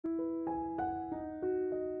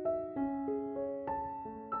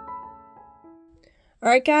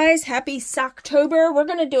Alright guys, happy Socktober. We're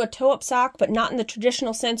going to do a toe-up sock, but not in the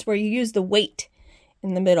traditional sense where you use the weight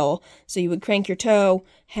in the middle. So you would crank your toe,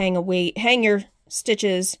 hang your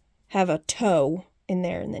stitches, have a toe in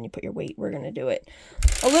there, and then you put your weight. We're going to do it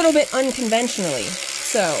a little bit unconventionally.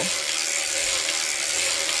 So,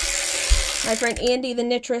 my friend Andy the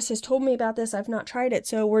Knitress has told me about this. I've not tried it,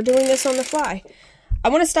 so we're doing this on the fly. I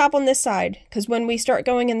want to stop on this side, because when we start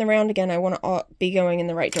going in the round again, I want to be going in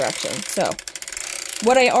the right direction. So,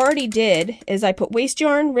 what I already did is I put waste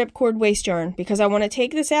yarn, ripcord waste yarn, because I want to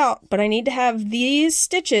take this out, but I need to have these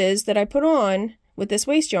stitches that I put on with this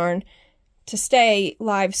waste yarn to stay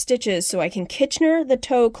live stitches so I can Kitchener the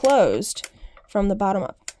toe closed from the bottom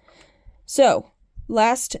up. So,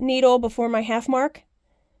 last needle before my half mark,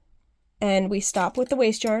 and we stop with the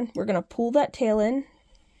waste yarn. We're going to pull that tail in,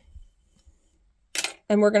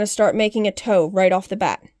 and we're going to start making a toe right off the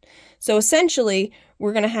bat. So essentially,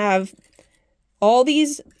 we're going to have all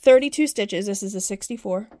these 32 stitches. This is a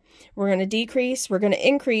 64. We're going to decrease, we're going to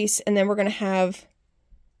increase, and then we're going to have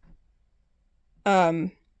the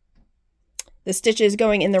stitches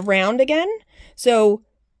going in the round again. So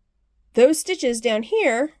those stitches down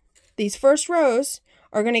here, these first rows,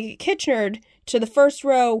 are going to get Kitchenered to the first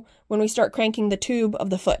row when we start cranking the tube of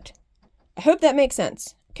the foot. I hope that makes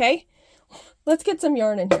sense, okay? Let's get some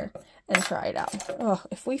yarn in here and try it out. Oh,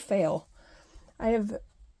 if we fail. I have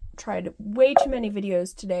tried way too many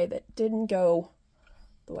videos today that didn't go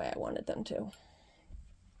the way I wanted them to.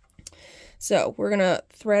 So we're gonna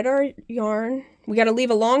thread our yarn. We gotta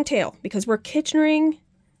leave a long tail because we're Kitchenering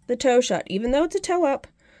the toe shut. Even though it's a toe up,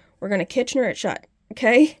 we're gonna Kitchener it shut,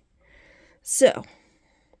 okay? So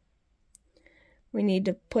we need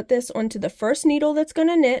to put this onto the first needle that's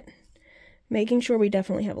gonna knit, making sure we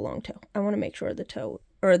definitely have a long toe. I want to make sure the toe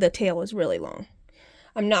or the tail is really long.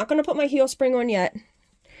 I'm not going to put my heel spring on yet,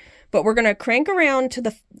 but we're going to crank around to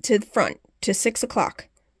the front to 6 o'clock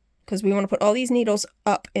because we want to put all these needles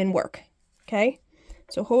up and work. Okay,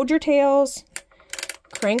 so hold your tails,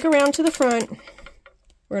 crank around to the front.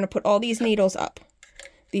 We're going to put all these needles up.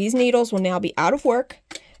 These needles will now be out of work,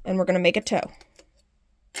 and we're going to make a toe.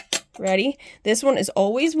 Ready? This one is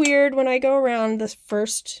always weird when I go around this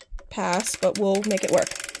first pass, but we'll make it work.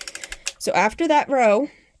 So after that row,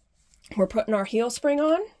 we're putting our heel spring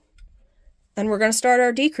on, and we're going to start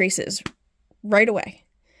our decreases right away.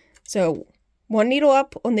 So one needle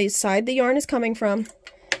up on the side the yarn is coming from.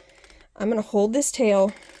 I'm going to hold this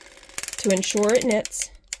tail to ensure it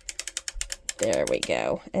knits. There we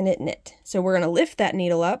go, and it knit. So we're going to lift that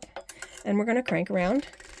needle up, and we're going to crank around.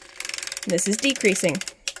 This is decreasing.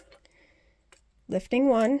 Lifting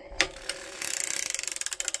one.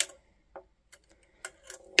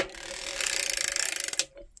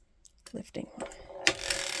 Lifting one.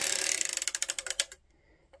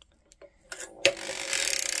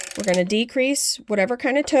 We're going to decrease whatever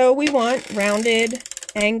kind of toe we want, rounded,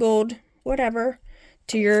 angled, whatever,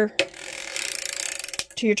 to your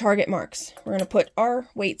target marks. We're going to put our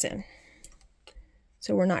weights in.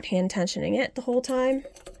 So we're not hand tensioning it the whole time.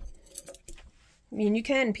 I mean, you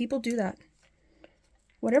can. People do that.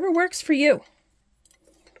 Whatever works for you.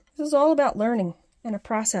 This is all about learning and a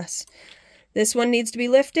process. This one needs to be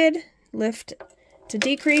lifted. Lift to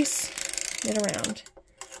decrease, knit around.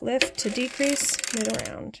 Lift to decrease, knit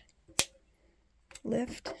around.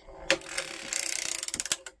 Lift.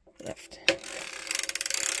 Lift.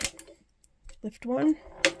 Lift one.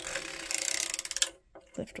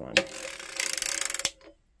 Lift one.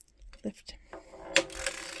 Lift.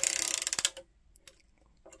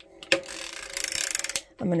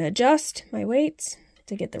 I'm going to adjust my weights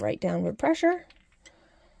to get the right downward pressure.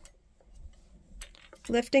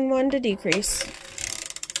 Lifting one to decrease.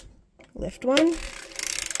 Lift one.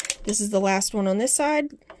 This is the last one on this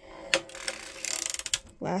side.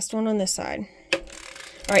 Last one on this side.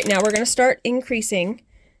 All right, now we're going to start increasing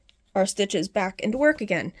our stitches back into work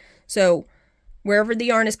again. So wherever the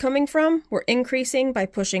yarn is coming from, we're increasing by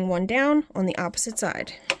pushing one down on the opposite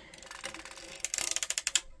side.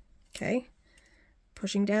 Okay.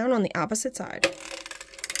 Pushing down on the opposite side.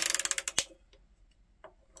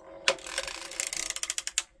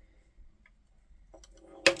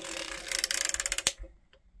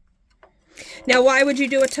 Now, why would you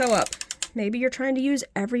do a toe up? Maybe you're trying to use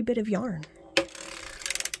every bit of yarn.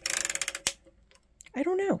 I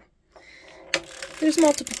don't know. There's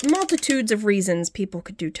multitudes of reasons people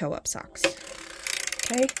could do toe up socks.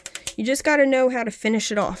 Okay? You just got to know how to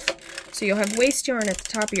finish it off. So you'll have waste yarn at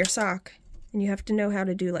the top of your sock, and you have to know how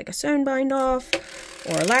to do like a sewn bind off,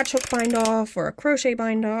 or a latch hook bind off, or a crochet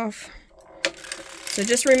bind off. So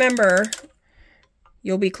just remember,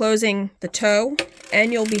 you'll be closing the toe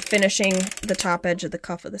and you'll be finishing the top edge of the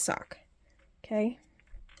cuff of the sock. Okay.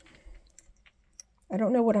 I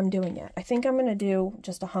don't know what I'm doing yet. I think I'm going to do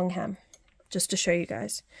just a hung hem, just to show you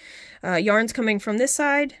guys. Yarn's coming from this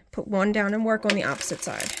side, put one down and work on the opposite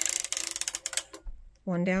side.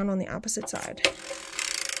 One down on the opposite side.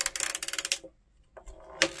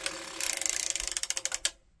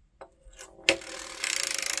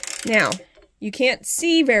 Now, you can't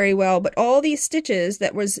see very well, but all these stitches,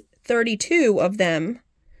 that was 32 of them,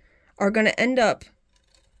 are going to end up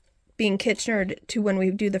being Kitchenered to when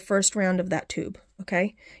we do the first round of that tube,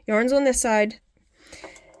 okay? Yarn's on this side.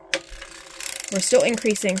 We're still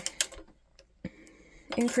increasing.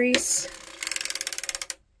 Increase.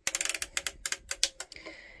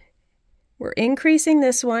 We're increasing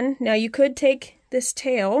this one. Now you could take this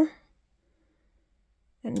tail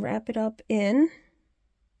and wrap it up in,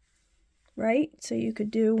 right? So you could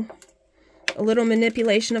do a little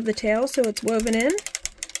manipulation of the tail so it's woven in,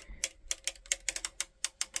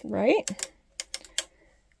 right?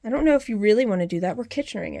 I don't know if you really want to do that. We're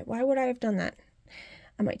Kitchenering it. Why would I have done that?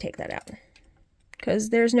 I might take that out because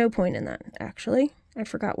there's no point in that, actually. I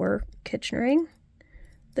forgot we're Kitchenering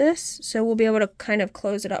this, so we'll be able to kind of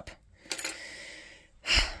close it up.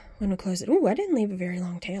 When we close it, oh, I didn't leave a very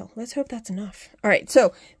long tail. Let's hope that's enough. All right,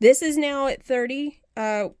 so this is now at 30.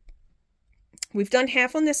 We've done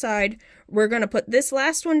half on this side. We're going to put this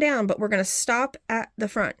last one down, but we're going to stop at the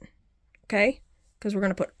front, okay? Because we're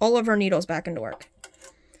going to put all of our needles back into work.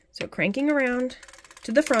 So cranking around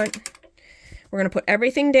to the front, we're going to put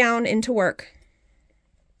everything down into work,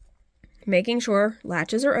 making sure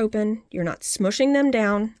latches are open. You're not smushing them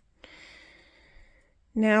down.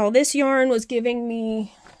 Now, this yarn was giving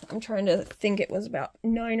me, I'm trying to think, it was about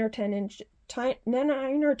 9 or 10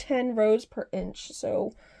 rows per inch.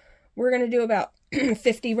 So we're going to do about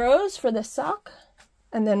 50 rows for this sock,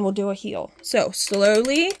 and then we'll do a heel. So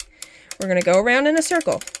slowly, we're going to go around in a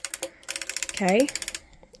circle. Okay,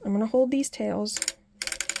 I'm going to hold these tails.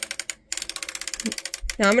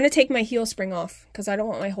 Now I'm going to take my heel spring off because I don't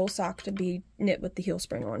want my whole sock to be knit with the heel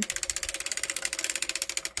spring on.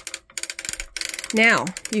 Now,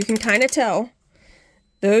 you can kind of tell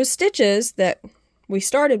those stitches that we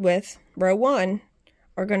started with, row 1,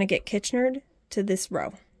 are going to get Kitchenered to this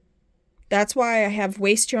row. That's why I have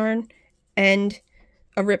waste yarn and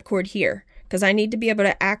a ripcord here, because I need to be able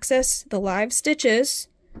to access the live stitches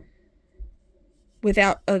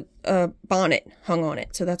without a bonnet hung on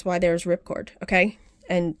it. So that's why there's ripcord, okay?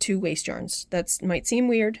 And 2 waste yarns. That might seem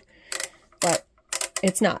weird, but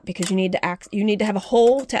it's not, because you need to have a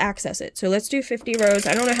hole to access it. So let's do 50 rows.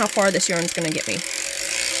 I don't know how far this yarn's going to get me.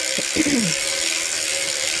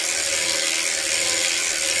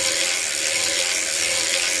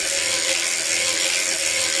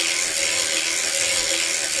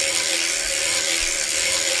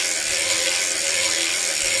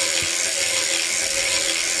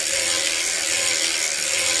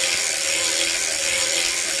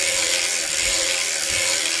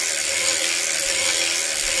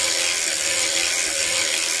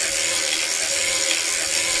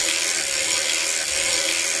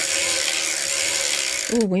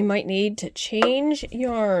 Ooh, we might need to change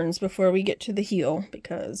yarns before we get to the heel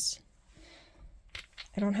because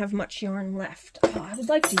I don't have much yarn left. Oh, I would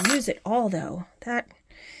like to use it all though. That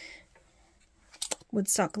would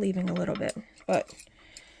suck leaving a little bit, but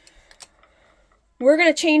we're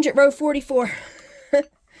going to change at row 44. All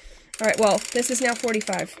right, well, this is now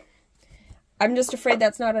 45. I'm just afraid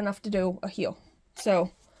that's not enough to do a heel.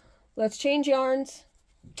 So let's change yarns.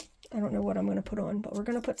 I don't know what I'm going to put on, but we're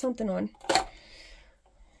going to put something on.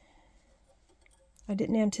 I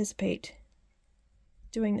didn't anticipate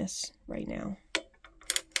doing this right now,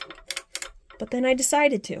 but then I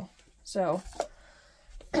decided to. So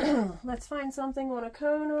let's find something on a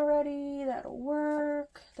cone already that'll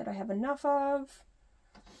work, that I have enough of.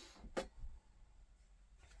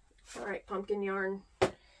 All right, pumpkin yarn.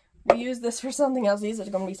 We use this for something else. These are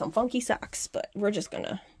going to be some funky socks, but we're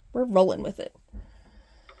rolling with it.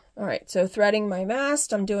 All right, so threading my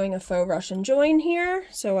mast, I'm doing a faux Russian join here.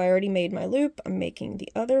 So I already made my loop. I'm making the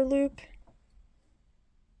other loop.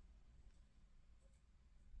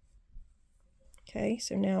 Okay,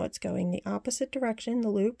 so now it's going the opposite direction, the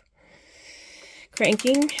loop.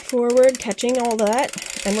 Cranking forward, catching all that,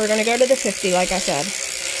 and we're going to go to the 50 like I said.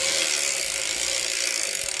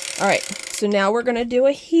 All right, so now we're going to do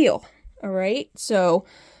a heel. All right, so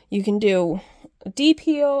you can do a deep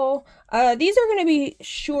heel. These are going to be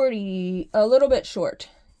shorty, a little bit short.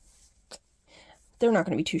 They're not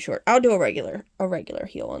going to be too short. I'll do a regular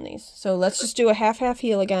heel on these. So let's just do a half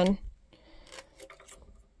heel again.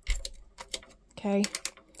 Okay.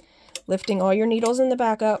 lifting all your needles in the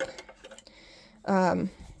back up. I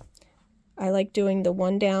like doing the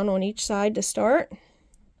one down on each side to start.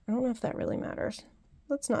 I don't know if that really matters.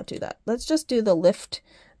 Let's not do that. Let's just do the lift,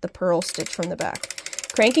 the purl stitch from the back.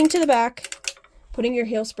 Cranking to the back, putting your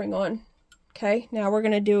heel spring on. Okay, now we're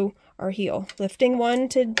going to do our heel. Lifting one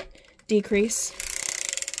to decrease.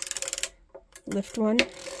 Lift one.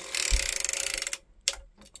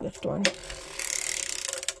 Lift one.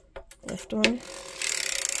 Lift one.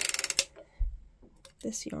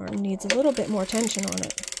 This yarn needs a little bit more tension on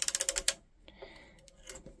it.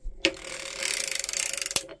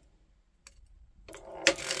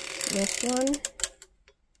 Lift one.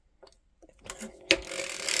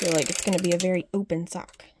 I feel like it's going to be a very open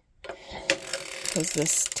sock because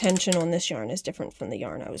this tension on this yarn is different from the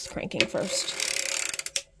yarn I was cranking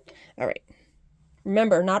first. All right.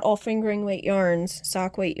 Remember, not all fingering weight yarns,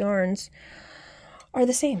 sock weight yarns, are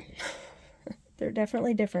the same. They're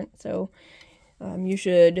definitely different. So you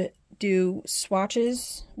should do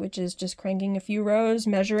swatches, which is just cranking a few rows,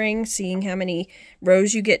 measuring, seeing how many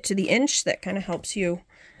rows you get to the inch. That kind of helps you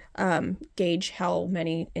gauge how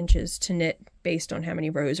many inches to knit based on how many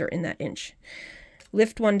rows are in that inch.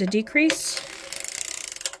 Lift one to decrease.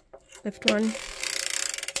 Lift one.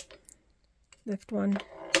 Lift one.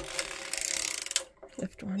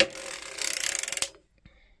 Lift one.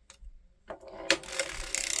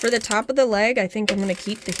 For the top of the leg, I think I'm going to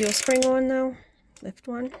keep the heel spring on though. Lift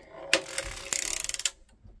one.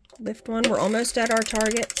 Lift one. We're almost at our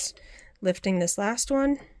targets. Lifting this last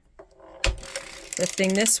one.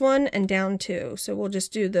 Lifting this one and down two. So we'll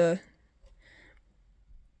just do the,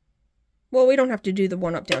 well, we don't have to do the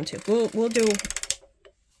one up down two. We'll do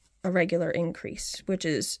a regular increase, which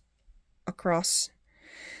is across.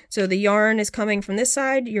 So the yarn is coming from this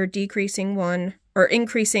side, you're decreasing one or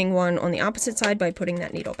increasing one on the opposite side by putting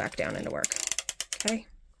that needle back down into work. Okay.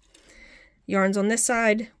 Yarn's on this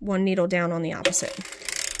side, one needle down on the opposite.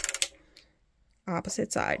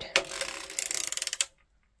 Opposite side.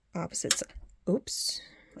 Opposite side. Oops,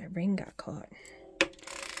 my ring got caught.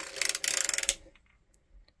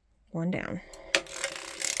 One down.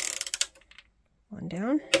 One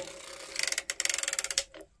down.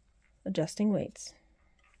 Adjusting weights.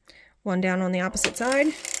 One down on the opposite side.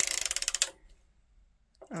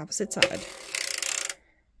 Opposite side.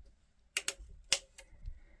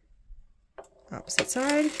 Opposite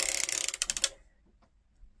side.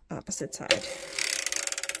 Opposite side.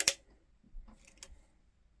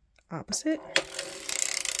 Opposite.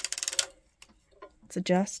 Let's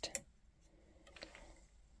adjust.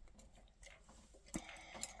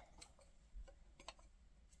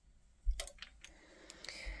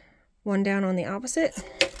 One down on the opposite.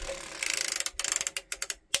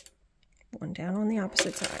 One down on the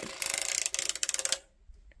opposite side.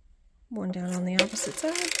 One down on the opposite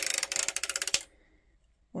side.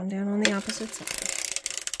 One down on the opposite side.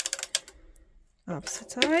 Opposite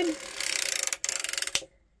side.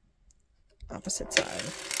 Opposite side.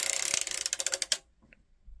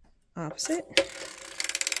 Opposite.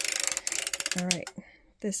 All right,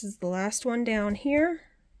 this is the last one down here.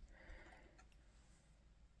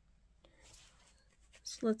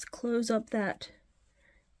 So let's close up that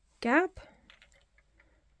gap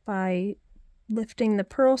by lifting the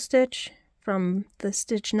purl stitch from the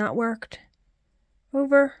stitch not worked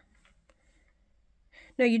over.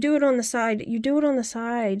 No, you do it on the side. You do it on the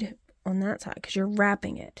side on that side because you're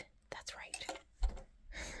wrapping it. That's right.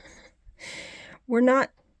 We're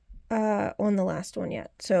not on the last one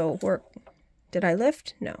yet. So did I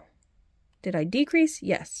lift? No. Did I decrease?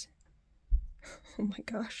 Yes. Oh my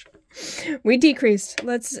gosh. We decreased.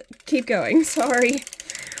 Let's keep going. Sorry.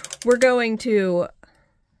 We're going to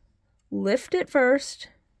lift it first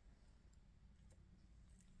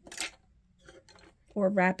or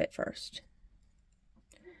wrap it first.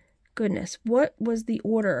 Goodness, what was the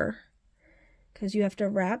order? Because you have to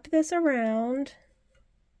wrap this around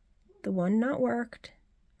the one not worked.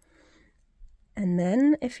 And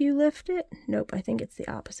then if you lift it, nope, I think it's the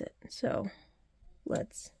opposite. So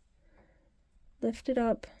let's lift it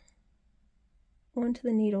up onto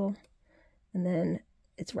the needle and then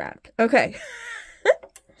it's wrapped. Okay.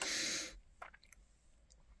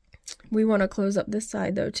 We want to close up this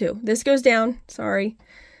side though too. This goes down, sorry.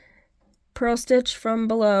 Purl stitch from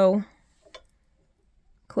below.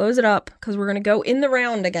 Close it up because we're going to go in the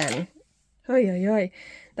round again. Oy, oy, oy.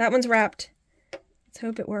 That one's wrapped. Let's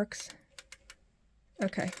hope it works.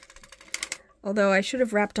 Okay. Although I should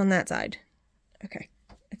have wrapped on that side. Okay.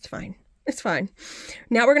 It's fine. It's fine.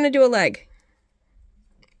 Now we're going to do a leg.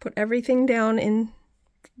 Put everything down in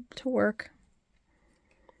to work.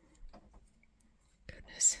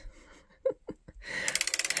 Goodness.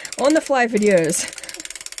 on the fly videos.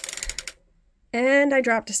 And I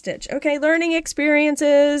dropped a stitch. Okay, learning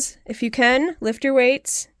experiences. If you can, lift your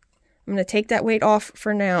weights. I'm going to take that weight off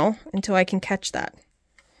for now until I can catch that.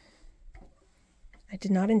 I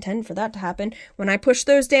did not intend for that to happen. When I pushed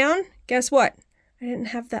those down, guess what? I didn't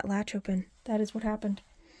have that latch open. That is what happened.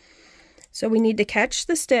 So we need to catch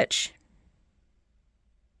the stitch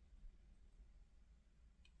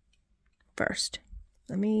first.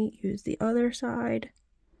 Let me use the other side.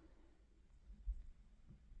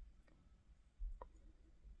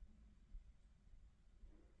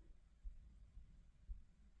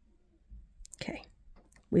 Okay,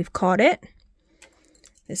 we've caught it.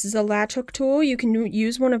 This is a latch hook tool. You can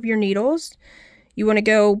use one of your needles. You want to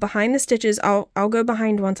go behind the stitches. I'll go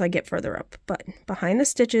behind once I get further up, but behind the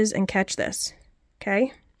stitches and catch this.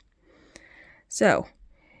 Okay? So,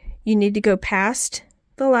 you need to go past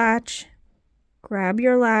the latch, grab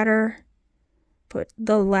your ladder, put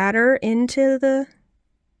the ladder into the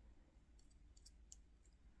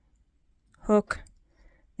hook,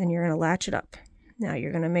 and you're going to latch it up. Now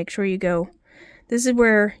you're going to make sure you go. This is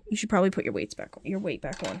where you should probably put your weight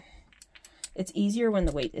back on. It's easier when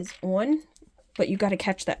the weight is on, but you got to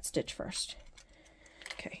catch that stitch first.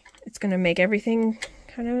 Okay, it's going to make everything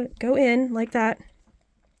kind of go in like that.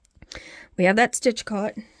 We have that stitch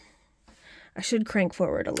caught. I should crank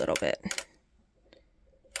forward a little bit.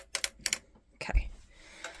 Okay.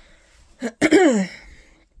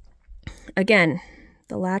 Again,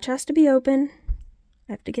 the latch has to be open.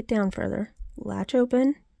 I have to get down further. Latch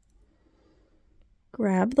open.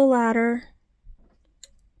 Grab the ladder,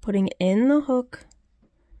 putting it in the hook,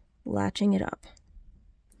 latching it up.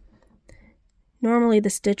 Normally the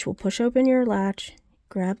stitch will push open your latch,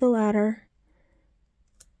 grab the ladder,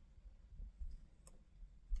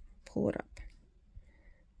 pull it up.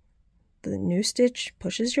 The new stitch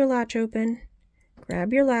pushes your latch open,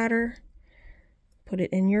 grab your ladder, put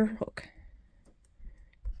it in your hook.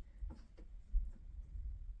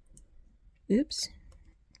 Oops.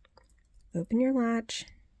 Open your latch.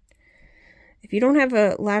 If you don't have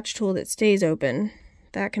a latch tool that stays open,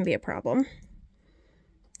 that can be a problem.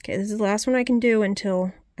 Okay, this is the last one I can do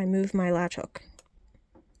until I move my latch hook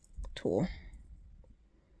tool.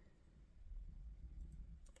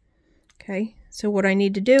 Okay, so what I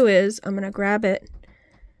need to do is I'm going to grab it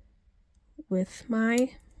with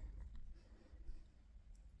my,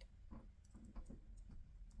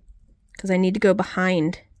 because I need to go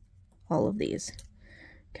behind all of these.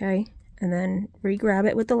 Okay. And then re-grab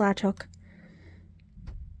it with the latch hook.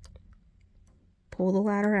 Pull the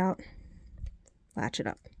ladder out. Latch it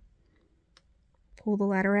up. Pull the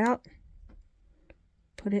ladder out.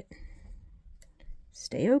 Put it.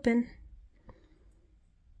 Stay open.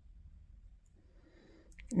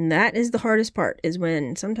 And that is the hardest part, is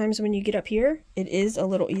when sometimes when you get up here, it is a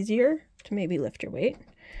little easier to maybe lift your weight.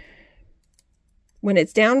 When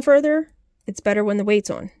it's down further, it's better when the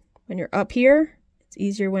weight's on. When you're up here, it's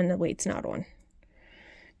easier when the weight's not on.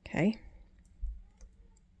 Okay.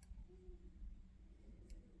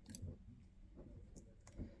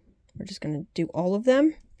 We're just going to do all of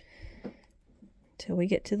them until we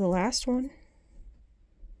get to the last one.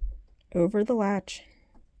 Over the latch.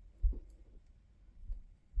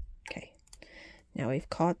 Okay. Now we've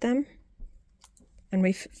caught them and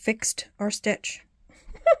we've fixed our stitch.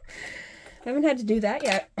 I haven't had to do that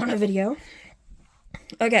yet on a video.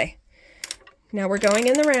 Okay. Now we're going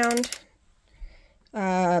in the round.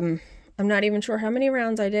 I'm not even sure how many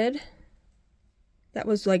rounds I did. That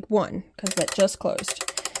was like one, because that just closed.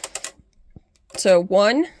 So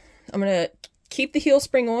one, I'm going to keep the heel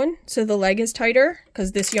spring on so the leg is tighter,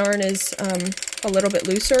 because this yarn is a little bit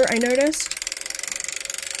looser, I noticed.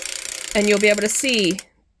 And you'll be able to see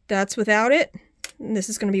that's without it, and this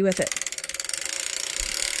is going to be with it.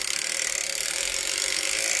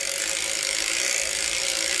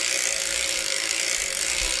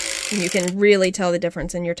 And you can really tell the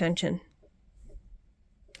difference in your tension.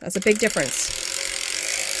 That's a big difference.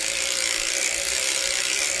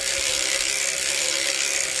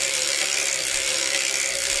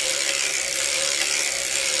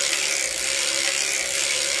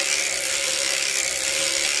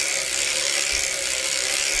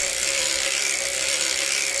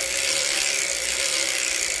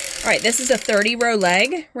 All right, this is a 30 row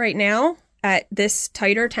leg right now at this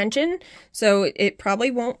tighter tension, so it probably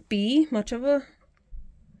won't be much of a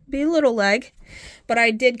little leg, but I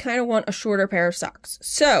did kind of want a shorter pair of socks.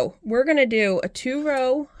 So we're gonna do a 2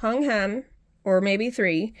 row hung hem, or maybe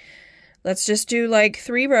 3. Let's just do like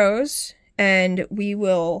 3 rows, and we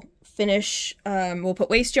will finish, we'll put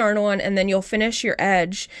waste yarn on, and then you'll finish your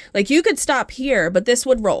edge. Like, you could stop here, but this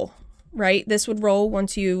would roll. right? This would roll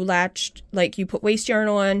once you latched, like you put waste yarn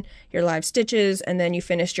on, your live stitches, and then you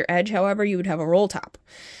finished your edge. However, you would have a roll top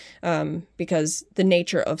because the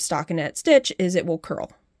nature of stockinette stitch is it will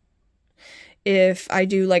curl. If I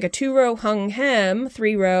do like a 2-row hung hem,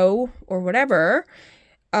 3-row or whatever,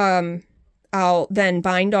 I'll then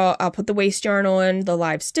bind off, I'll put the waste yarn on the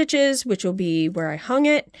live stitches, which will be where I hung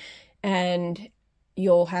it, and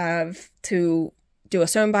you'll have to do a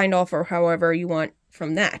sewn bind off or however you want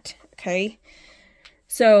from that, okay?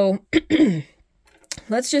 So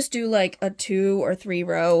let's just do like a 2 or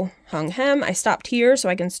 3-row hung hem. I stopped here so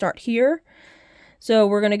I can start here. So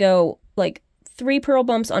we're gonna go like 3 purl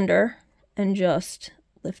bumps under and just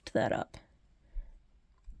lift that up.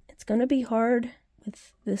 It's gonna be hard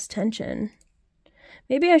with this tension.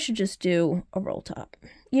 Maybe I should just do a roll top.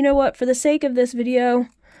 You know what, for the sake of this video,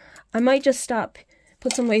 I might just stop,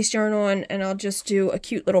 put some waste yarn on, and I'll just do a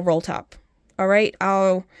cute little roll top. All right,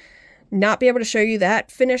 I'll not be able to show you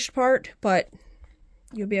that finished part, but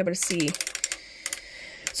you'll be able to see.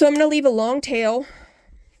 So I'm gonna leave a long tail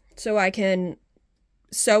so I can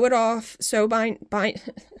sew it off,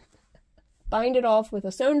 bind it off with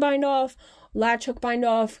a sewn bind off, latch hook bind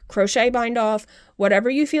off, crochet bind off, whatever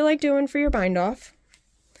you feel like doing for your bind off.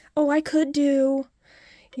 Oh, I could do,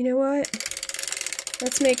 you know what?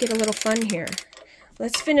 Let's make it a little fun here.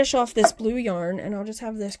 Let's finish off this blue yarn and I'll just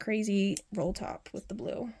have this crazy roll top with the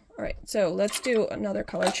blue. All right, so let's do another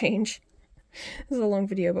color change. This is a long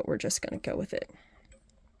video, but we're just gonna go with it.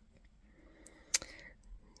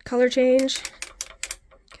 Color change,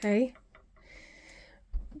 okay.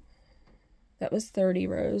 That was 30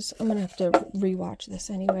 rows. I'm gonna have to rewatch this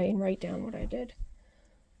anyway and write down what I did.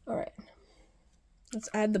 All right, let's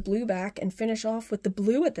add the blue back and finish off with the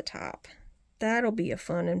blue at the top. That'll be a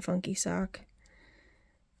fun and funky sock.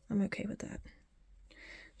 I'm okay with that.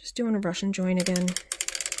 Just doing a Russian join again.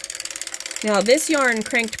 Now this yarn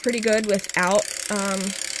cranked pretty good without,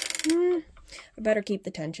 I better keep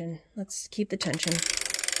the tension. Let's keep the tension.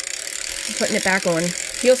 I'm putting it back on.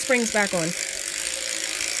 Heel springs back on.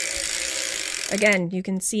 Again, you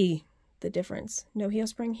can see the difference. No heel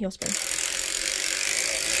spring, heel spring.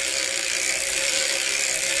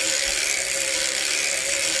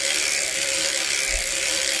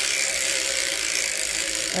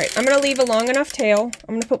 All right, I'm going to leave a long enough tail.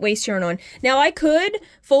 I'm going to put waste yarn on. Now I could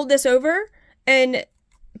fold this over and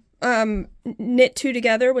knit 2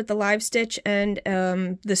 together with the live stitch and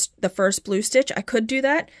the first blue stitch. I could do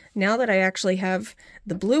that. Now that I actually have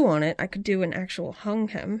the blue on it, I could do an actual hung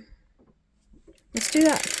hem. Let's do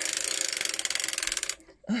that.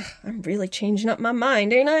 Ugh, I'm really changing up my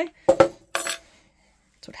mind, ain't I?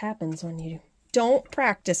 That's what happens when you don't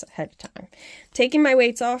practice ahead of time. Taking my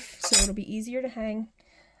weights off so it'll be easier to hang.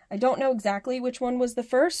 I don't know exactly which one was the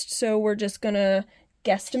first, so we're just gonna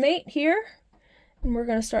guesstimate here and we're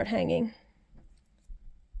gonna start hanging.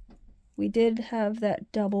 We did have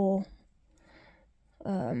that double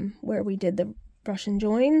where we did the Russian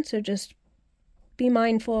join, so just be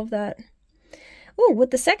mindful of that. Oh,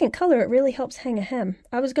 with the second color, it really helps hang a hem.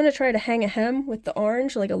 I was going to try to hang a hem with the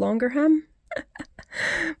orange, like a longer hem,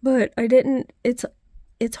 but I didn't. It's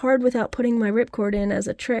hard without putting my ripcord in as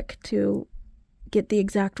a trick to get the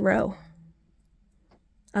exact row.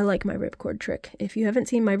 I like my ripcord trick. If you haven't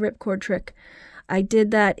seen my ripcord trick, I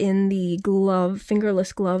did that in the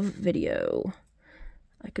fingerless glove video.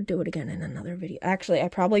 I could do it again in another video. Actually, I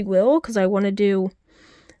probably will because I want to do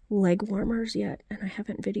leg warmers yet, and I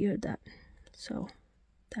haven't videoed that. So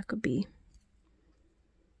that could be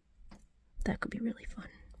really fun.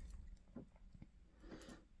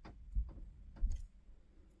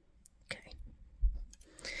 Okay.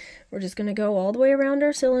 We're just going to go all the way around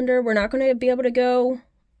our cylinder. We're not going to be able to go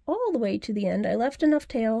all the way to the end. I left enough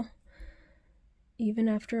tail, even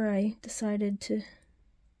after I decided to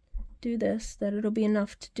do this, that it'll be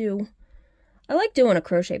enough to do. I like doing a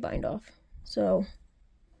crochet bind off, so,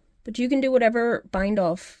 but you can do whatever bind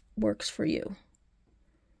off works for you.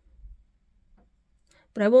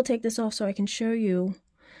 But I will take this off so I can show you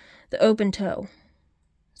the open toe.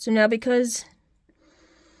 So now, because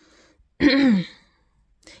you'll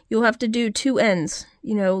have to do 2 ends,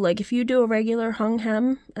 you know, like if you do a regular hung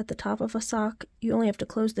hem at the top of a sock, you only have to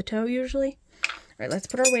close the toe usually. All right, let's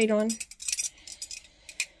put our weight on.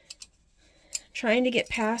 Trying to get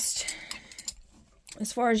past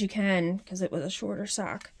as far as you can because it was a shorter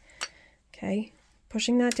sock. Okay.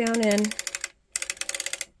 Pushing that down in.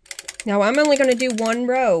 Now I'm only going to do 1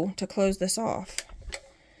 row to close this off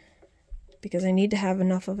because I need to have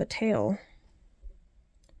enough of a tail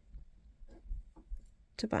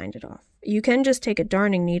to bind it off. You can just take a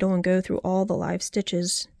darning needle and go through all the live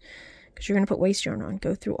stitches because you're going to put waste yarn on.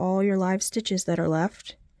 Go through all your live stitches that are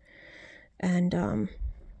left and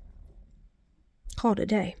call it a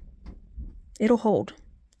day. It'll hold.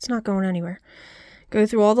 It's not going anywhere. Go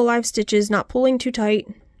through all the live stitches, not pulling too tight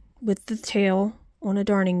with the tail on a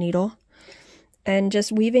darning needle, and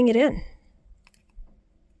just weaving it in.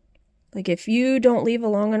 Like if you don't leave a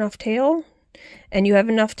long enough tail and you have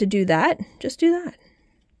enough to do that, just do that.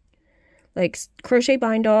 Like crochet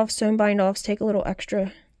bind offs, sewn bind offs, take a little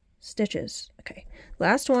extra stitches. Okay,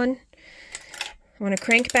 last one. I want to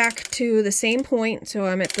crank back to the same point, so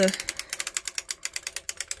I'm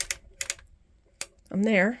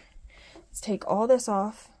there. Let's take all this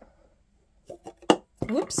off.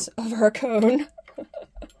 Whoops, of our cone.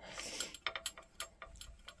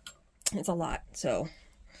 It's a lot, so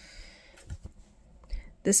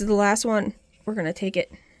this is the last one. We're gonna take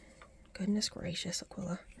it. Goodness gracious,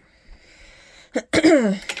 Aquila.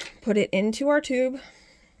 Put it into our tube.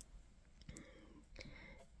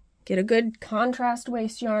 Get a good contrast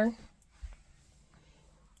waste yarn.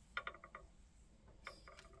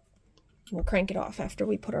 We'll crank it off after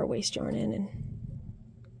we put our waste yarn in, and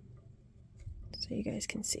so you guys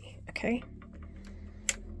can see, okay?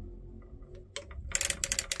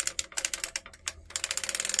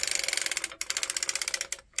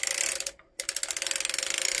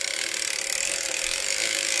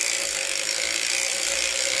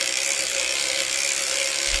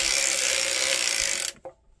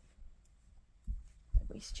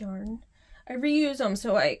 Waste yarn. I reuse them,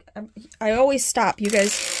 so I always stop. You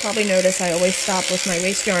guys probably notice I always stop with my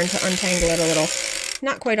waste yarn to untangle it a little.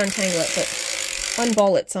 Not quite untangle it, but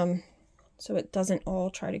unball it some, so it doesn't all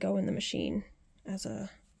try to go in the machine as a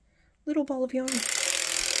little ball of yarn.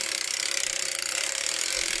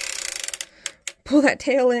 Pull that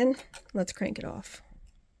tail in. Let's crank it off.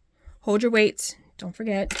 Hold your weights. Don't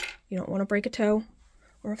forget, you don't want to break a toe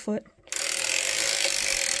or a foot.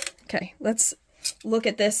 Okay, let's look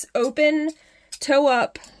at this open toe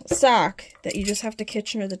up sock that you just have to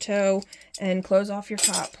Kitchener the toe and close off your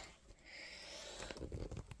top.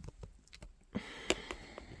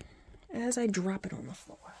 As I drop it on the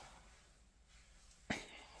floor.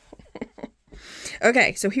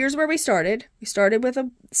 Okay, so here's where we started. We started with a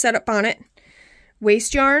setup bonnet,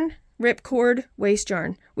 waste yarn, ripcord, waste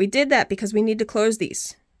yarn. We did that because we need to close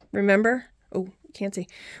these. Remember? Oh, you can't see.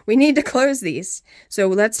 We need to close these. So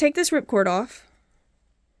let's take this ripcord off.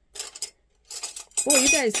 Boy, you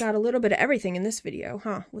guys got a little bit of everything in this video,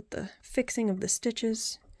 huh? With the fixing of the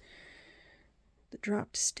stitches, the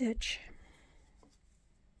dropped stitch.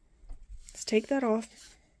 Let's take that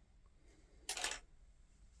off.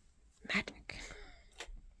 Magic.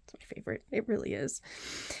 It's my favorite. It really is.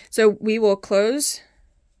 So we will close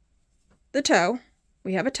the toe.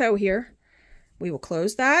 We have a toe here. We will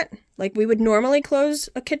close that like we would normally close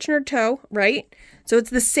a Kitchener toe, right? So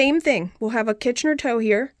it's the same thing. We'll have a Kitchener toe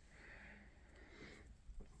here.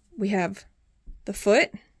 We have the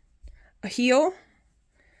foot, a heel,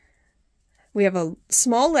 we have a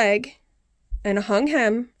small leg, and a hung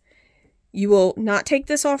hem. You will not take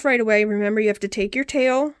this off right away. Remember, you have to take your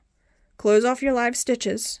tail, close off your live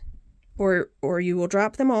stitches, or you will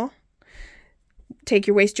drop them all. Take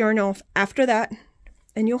your waste yarn off after that,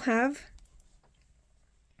 and you'll have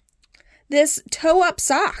this toe-up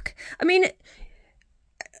sock. I mean,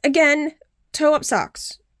 again, toe-up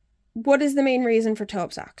socks. What is the main reason for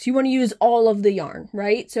toe-up socks? You want to use all of the yarn,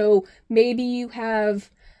 right? So maybe you have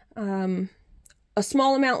a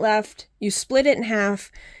small amount left, you split it in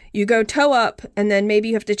half, you go toe up, and then maybe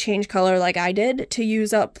you have to change color like I did to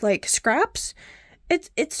use up like scraps.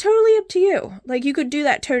 It's totally up to you. Like you could do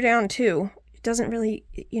that toe down too. It doesn't really,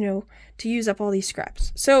 you know, to use up all these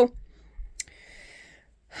scraps. So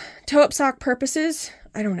toe-up sock purposes,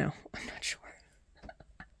 I don't know. I'm not sure.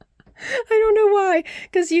 I don't know why,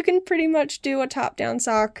 because you can pretty much do a top-down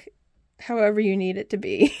sock however you need it to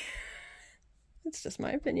be. It's just my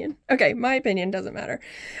opinion. Okay, my opinion doesn't matter.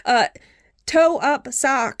 Toe-up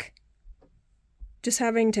sock, just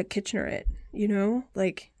having to Kitchener it, you know?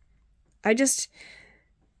 Like, I just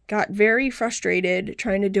got very frustrated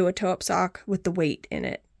trying to do a toe-up sock with the weight in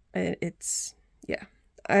it. It's, yeah.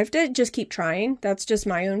 I have to just keep trying. That's just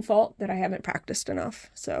my own fault that I haven't practiced enough.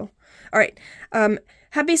 So, all right.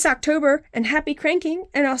 Happy Socktober and happy cranking,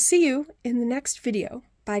 and I'll see you in the next video.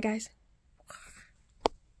 Bye, guys.